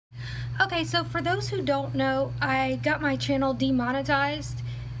Okay, so for those who don't know, I got my channel demonetized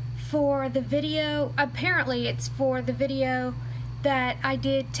for the video. Apparently, it's for the video that I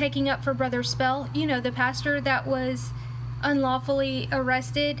did taking up for Brother Spell. You know, the pastor that was unlawfully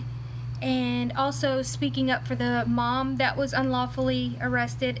arrested, and also speaking up for the mom that was unlawfully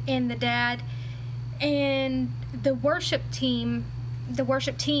arrested, and the dad, and the worship teams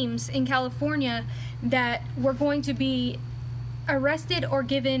in California that were going to be arrested or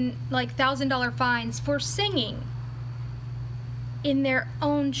given like $1,000 fines for singing in their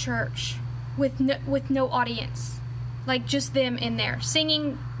own church with no audience, like just them in there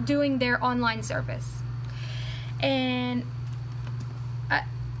singing, doing their online service. And I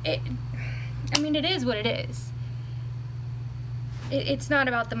mean, it is what it is. It's not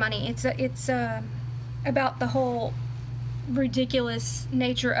about the money. It's about the whole ridiculous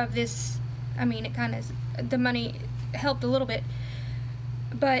nature of this. I mean, it kind of, the money helped a little bit,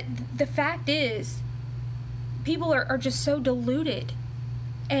 but the fact is, people are just so deluded,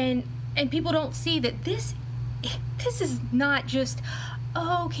 and people don't see that this is not just,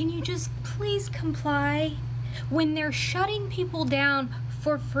 oh, can you just please comply, when they're shutting people down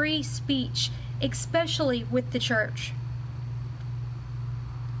for free speech, especially with the church.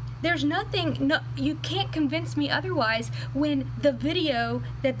 There's nothing, no, you can't convince me otherwise when the video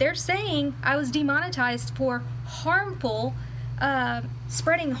that they're saying I was demonetized for harmful,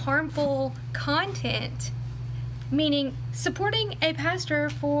 spreading harmful content, meaning supporting a pastor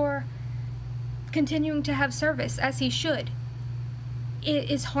for continuing to have service as he should,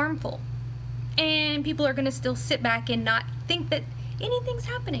 it is harmful. And people are going to still sit back and not think that anything's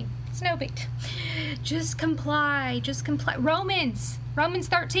happening. It's no big. Just comply. Just comply. Romans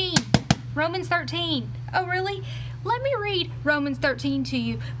 13. Romans 13. Oh, really? Let me read Romans 13 to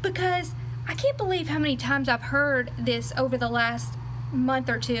you, because I can't believe how many times I've heard this over the last month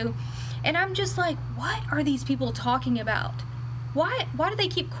or two, and I'm just like, what are these people talking about? Why do they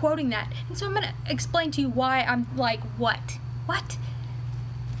keep quoting that? And so I'm going to explain to you why I'm like, what? What?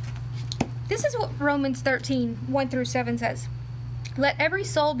 This is what Romans 13, 1 through 7 says. Let every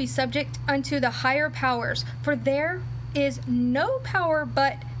soul be subject unto the higher powers, for there is no power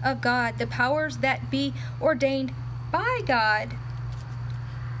but of God, the powers that be ordained by God,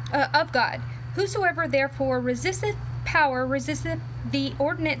 of God. Whosoever therefore resisteth power resisteth the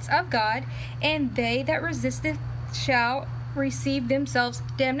ordinance of God, and they that resisteth shall receive themselves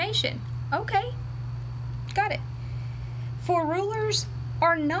damnation. Okay, got it. For rulers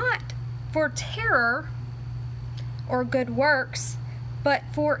are not for terror or good works, but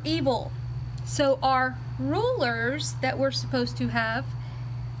for evil. So our rulers that we're supposed to have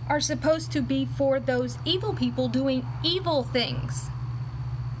are supposed to be for those evil people doing evil things.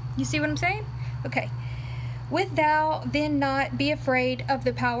 You see what I'm saying? Okay. Wilt thou then not be afraid of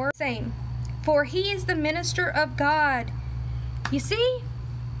the power? Same. For he is the minister of God. You see?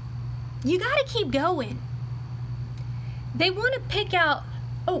 You gotta keep going. They want to pick out,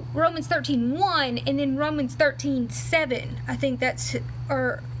 oh, Romans 13:1 and then Romans 13:7. I think that's,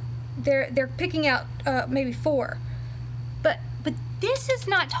 or they're picking out maybe 4. But this is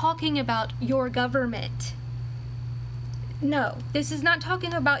not talking about your government. No, this is not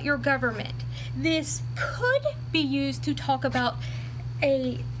talking about your government. This could be used to talk about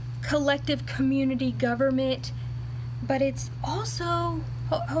a collective community government, but it's also,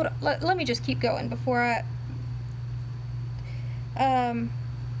 hold on, let me just keep going before I,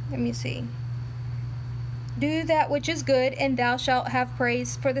 let me see. Do that which is good, and thou shalt have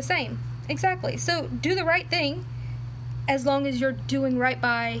praise for the same. Exactly. So do the right thing, as long as you're doing right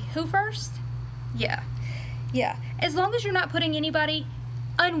by who first? Yeah. As long as you're not putting anybody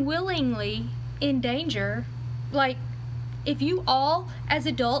unwillingly in danger. Like, if you all, as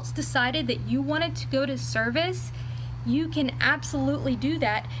adults, decided that you wanted to go to service, you can absolutely do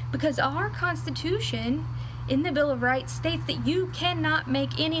that, because our Constitution in the Bill of Rights states that you cannot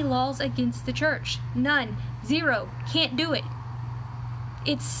make any laws against the church. None. Zero. Can't do it.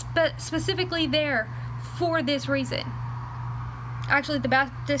 It's specifically there for this reason. Actually, the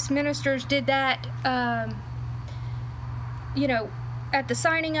Baptist ministers did that, you know, at the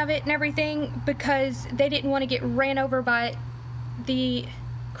signing of it and everything, because they didn't want to get ran over by the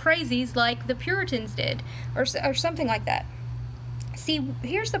crazies like the Puritans did, or something like that. See,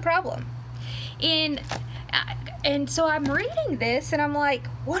 here's the problem. And so I'm reading this and I'm like,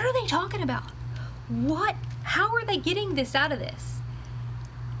 what are they talking about? How are they getting this out of this?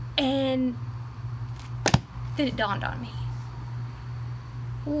 And then it dawned on me.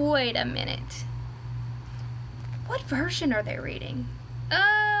 Wait a minute. What version are they reading?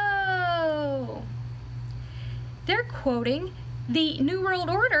 Oh, they're quoting the New World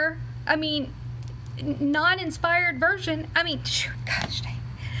Order I mean, non-inspired version, I mean, gosh dang,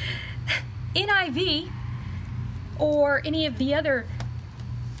 NIV or any of the other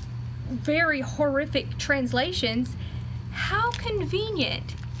very horrific translations, how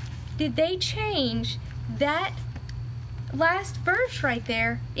convenient did they change that last verse right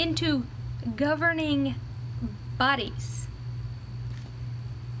there into governing bodies?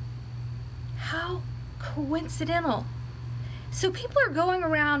 How coincidental. So people are going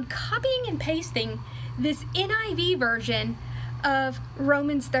around copying and pasting this NIV version of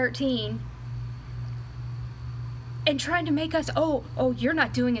Romans 13 and trying to make us, oh, you're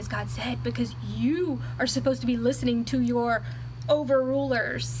not doing as God said because you are supposed to be listening to your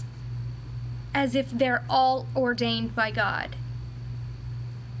overrulers as if they're all ordained by God.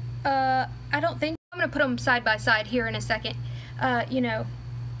 I don't think I'm going to put them side by side here in a second.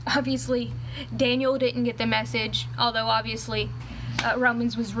 Obviously, Daniel didn't get the message, although obviously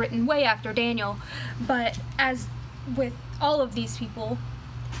Romans was written way after Daniel. But as with all of these people,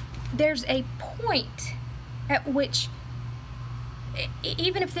 there's a point at which,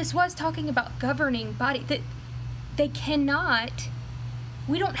 even if this was talking about governing body, that they cannot,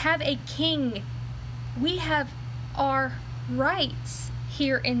 we don't have a king. We have our rights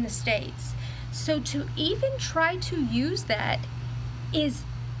here in the States. So to even try to use that is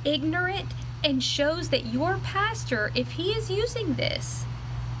ignorant and shows that your pastor, if he is using this,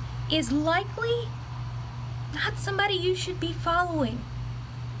 is likely not somebody you should be following.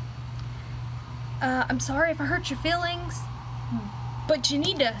 I'm sorry if I hurt your feelings, but you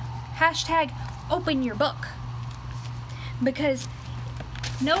need to hashtag open your book, because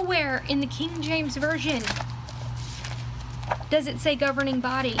nowhere in the King James Version does it say governing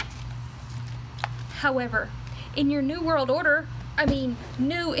body. However, in your New World Order, I mean,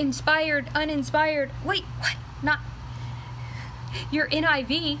 new, inspired, uninspired, wait, what? Not your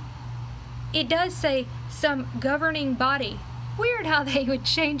NIV, it does say some governing body. Weird how they would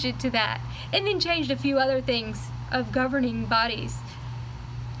change it to that, and then changed a few other things of governing bodies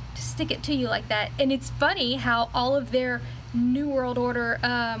to stick it to you like that. And it's funny how all of their New World Order,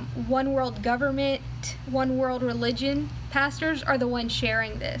 one world government, one world religion pastors are the ones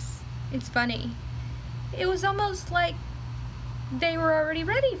sharing this. It's funny. It was almost like they were already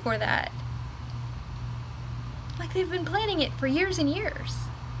ready for that. Like they've been planning it for years and years.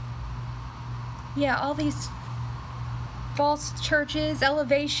 Yeah, all these false churches,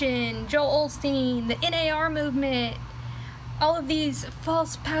 Elevation, Joel Osteen, the NAR movement, all of these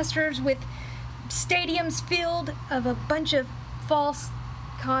false pastors with stadiums filled of a bunch of false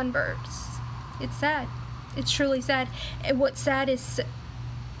converts. It's sad. It's truly sad. And what's sad is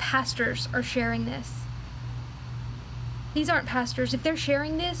pastors are sharing this. These aren't pastors. If they're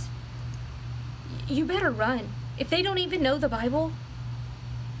sharing this, you better run. If they don't even know the Bible,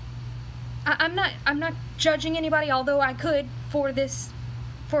 I'm not judging anybody, although I could for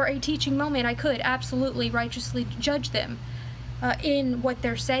a teaching moment, I could absolutely righteously judge them in what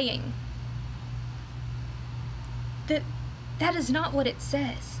they're saying. That is not what it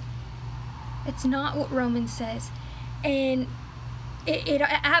says. It's not what Romans says. And it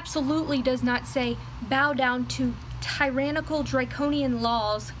absolutely does not say bow down to tyrannical draconian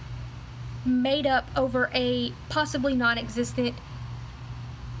laws made up over a possibly non-existent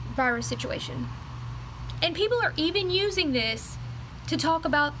virus situation. And people are even using this to talk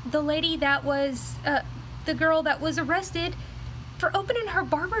about the lady that was the girl that was arrested for opening her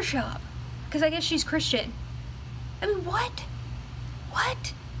barber shop because I guess she's Christian. I mean, what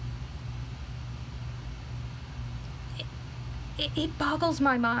it boggles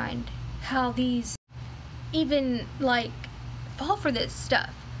my mind how these even like fall for this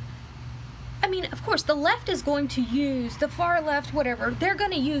stuff. I mean, of course, the left is going to use, the far left, whatever, they're going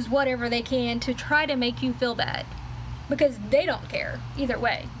to use whatever they can to try to make you feel bad. Because they don't care either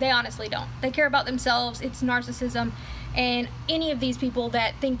way. They honestly don't. They care about themselves. It's narcissism. And any of these people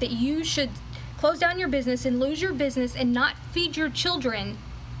that think that you should close down your business and lose your business and not feed your children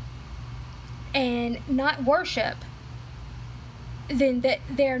and not worship, then that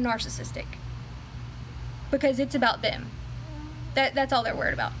they're narcissistic. Because it's about them. That's all they're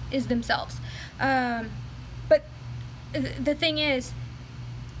worried about, is themselves. But the thing is,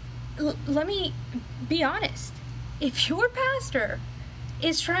 let me be honest. If your pastor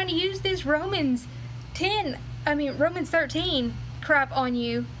is trying to use this Romans 13 crap on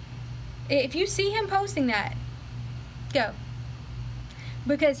you, if you see him posting that, go.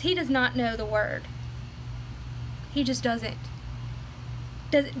 Because he does not know the word. He just doesn't.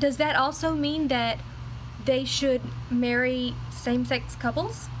 Does that also mean that they should marry same-sex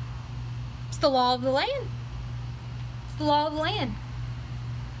couples? It's the law of the land. It's the law of the land.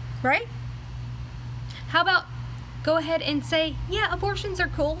 right? How about go ahead and say, yeah, abortions are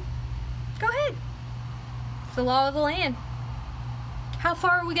cool. Go ahead. It's the law of the land. How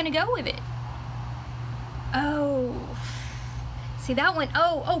far are we going to go with it? Oh, see that one.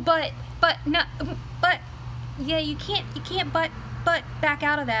 But no, but yeah, you can't but back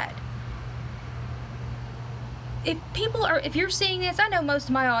out of that. If you're seeing this, I know most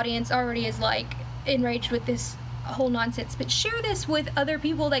of my audience already is like enraged with this whole nonsense, but share this with other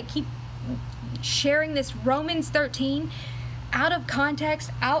people that keep sharing this Romans 13 out of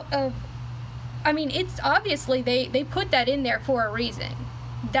context, I mean, it's obviously they put that in there for a reason.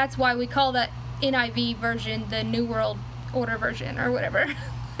 That's why we call that NIV version the New World Order version or whatever.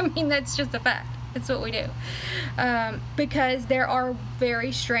 I mean, that's just a fact. That's what we do. Because there are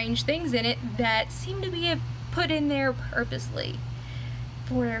very strange things in it that seem to be put in there purposely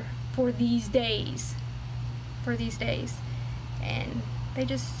for these days. And they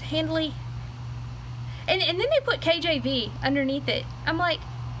just handily... And then they put KJV underneath it. I'm like,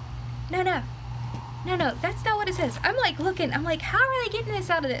 no, that's not what it says. I'm like looking, I'm like, how are they getting this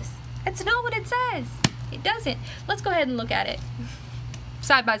out of this? That's not what it says. It doesn't. Let's go ahead and look at it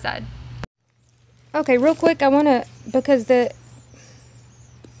side by side. Okay, real quick, I want to, because the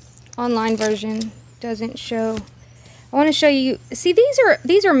online version doesn't show, I want to show you, see,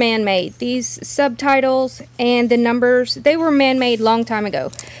 these are man-made. These subtitles and the numbers, they were man-made long time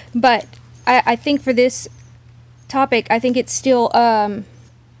ago. But I think for this topic, I think it's still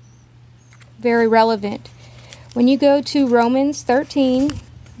very relevant. When you go to Romans 13,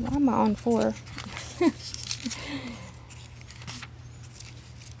 I'm on 4.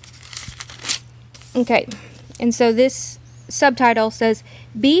 Okay, and so this subtitle says,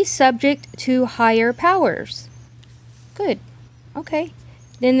 be subject to higher powers. Good. Okay.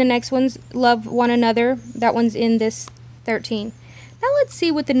 Then the next one's love one another. That one's in this 13. Now let's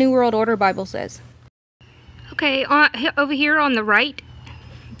see what the New World Order Bible says. Okay, over here on the right,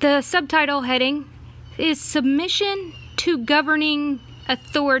 the subtitle heading is Submission to Governing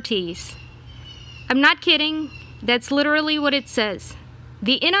Authorities. I'm not kidding. That's literally what it says.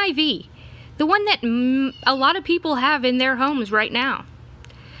 The NIV, the one that a lot of people have in their homes right now.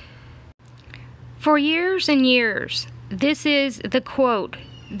 For years and years, this is the quote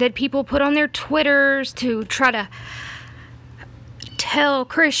that people put on their Twitters to try to tell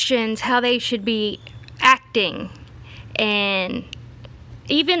Christians how they should be acting. And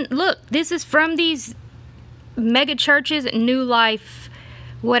even, look, this is from these mega churches, New Life,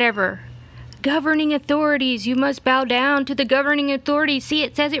 whatever. Governing authorities, you must bow down to the governing authorities. See,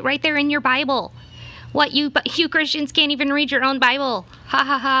 it says it right there in your Bible. What, you Christians can't even read your own Bible. Ha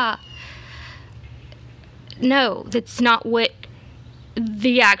ha ha. No, that's not what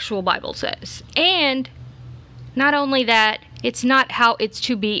the actual Bible says. And not only that, it's not how it's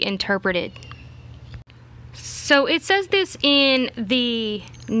to be interpreted. So it says this in the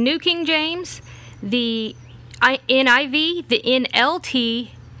New King James, the NIV, the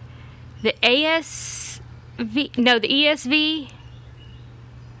NLT, the the ESV,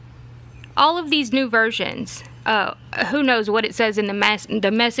 all of these new versions. Who knows what it says in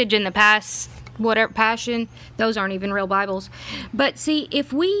the Message in the past, whatever, Passion. Those aren't even real Bibles. But see,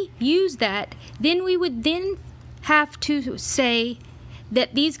 if we use that, then we would then have to say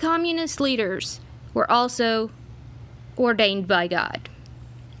that these communist leaders were also ordained by God.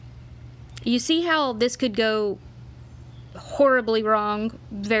 You see how this could go horribly wrong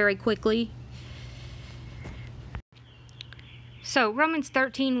very quickly? So, Romans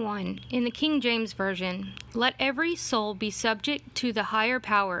 13:1, in the King James Version, let every soul be subject to the higher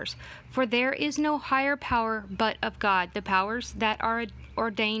powers, for there is no higher power but of God, the powers that are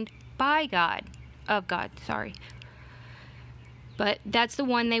ordained by God, of God, sorry. But that's the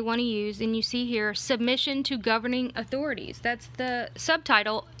one they want to use, and you see here, submission to governing authorities. That's the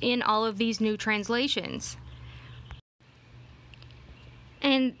subtitle in all of these new translations.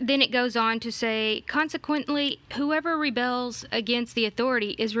 And then it goes on to say, consequently, whoever rebels against the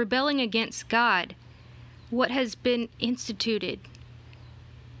authority is rebelling against God, what has been instituted,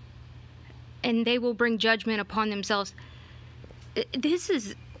 and they will bring judgment upon themselves. This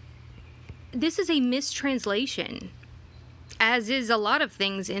is a mistranslation, as is a lot of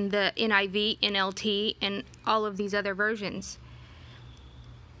things in the NIV, NLT, and all of these other versions.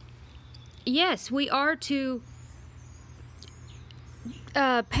 Yes, we are to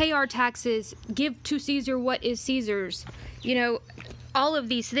pay our taxes, give to Caesar what is Caesar's, you know, all of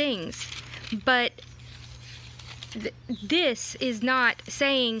these things. But this is not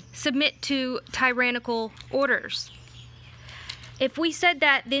saying submit to tyrannical orders. If we said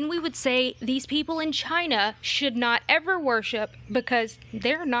that, then we would say these people in China should not ever worship because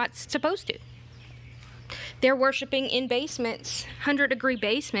they're not supposed to. They're worshiping in basements, 100-degree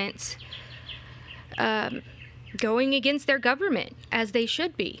basements, going against their government, as they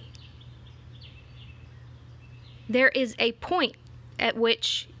should be. There is a point at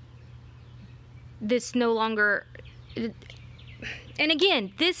which this no longer... And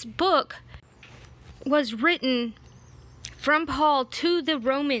again, this book was written from Paul to the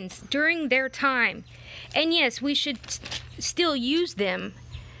Romans during their time. And yes, we should still use them,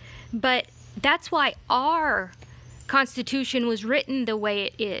 but that's why our Constitution was written the way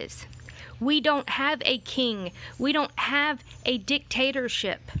it is. We don't have a king. We don't have a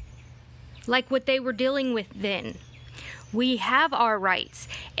dictatorship like what they were dealing with then. We have our rights,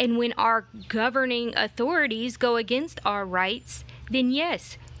 and when our governing authorities go against our rights, then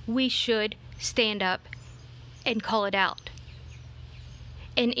yes, we should stand up and call it out.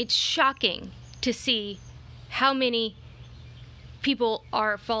 And it's shocking to see how many people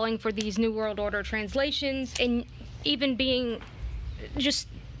are falling for these New World Order translations, and even being just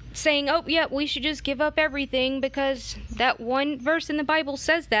saying, oh yeah, we should just give up everything because that one verse in the Bible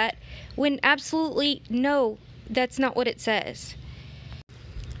says that, when absolutely no, that's not what it says.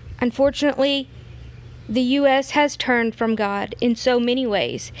 Unfortunately, the U.S. has turned from God in so many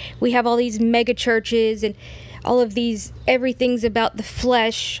ways. We have all these mega churches and all of these, everything's about the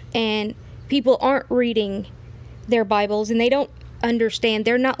flesh, and people aren't reading their Bibles, and they don't understand.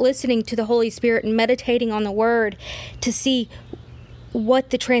 They're not listening to the Holy Spirit and meditating on the Word to see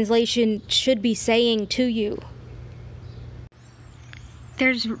what the translation should be saying to you.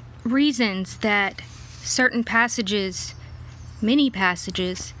 There's reasons that certain passages, many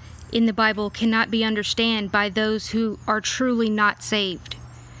passages in the Bible, cannot be understood by those who are truly not saved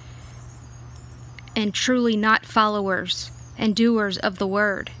and truly not followers and doers of the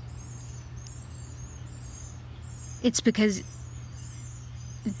Word. It's because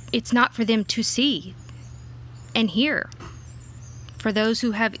it's not for them to see and hear. For those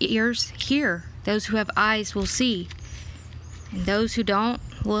who have ears, hear. Those who have eyes will see. And those who don't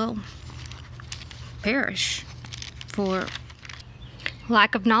will perish for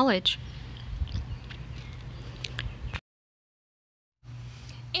lack of knowledge.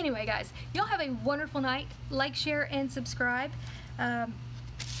 Anyway, guys, y'all have a wonderful night. Like, share, and subscribe. And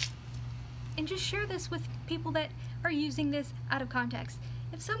just share this with people that are using this out of context.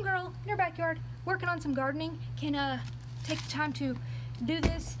 If some girl in her backyard working on some gardening can take the time to do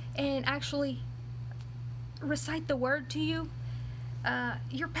this and actually recite the Word to you,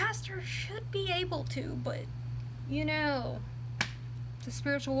 your pastor should be able to, but you know, it's a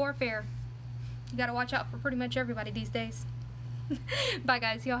spiritual warfare. You gotta watch out for pretty much everybody these days. Bye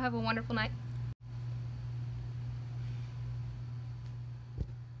guys, y'all have a wonderful night.